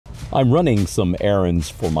I'm running some errands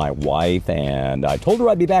for my wife, and I told her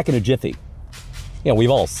I'd be back in a jiffy. Yeah, we've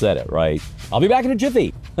all said it, right? I'll be back in a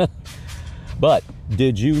jiffy. But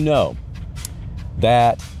did you know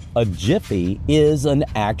that a jiffy is an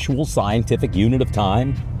actual scientific unit of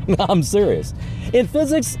time? I'm serious. In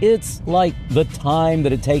physics, it's like the time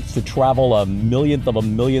that it takes to travel a millionth of a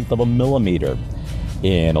millimeter.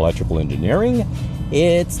 In electrical engineering,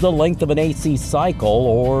 it's the length of an AC cycle,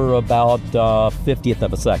 or about 50th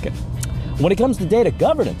of a second. When it comes to data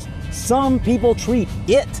governance, some people treat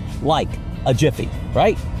it like a jiffy,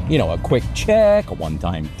 right? You know, a quick check, a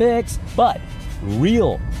one-time fix. But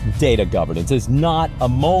real data governance is not a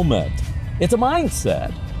moment. It's a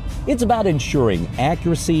mindset. It's about ensuring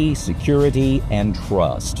accuracy, security, and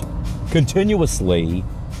trust continuously,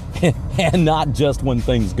 and not just when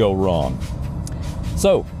things go wrong.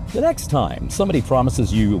 So, the next time somebody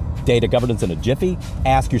promises you data governance in a jiffy,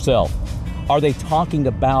 ask yourself, are they talking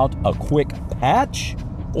about a quick patch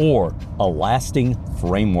or a lasting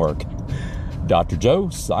framework? Dr. Joe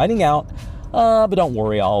signing out, but don't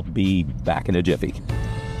worry, I'll be back in a jiffy.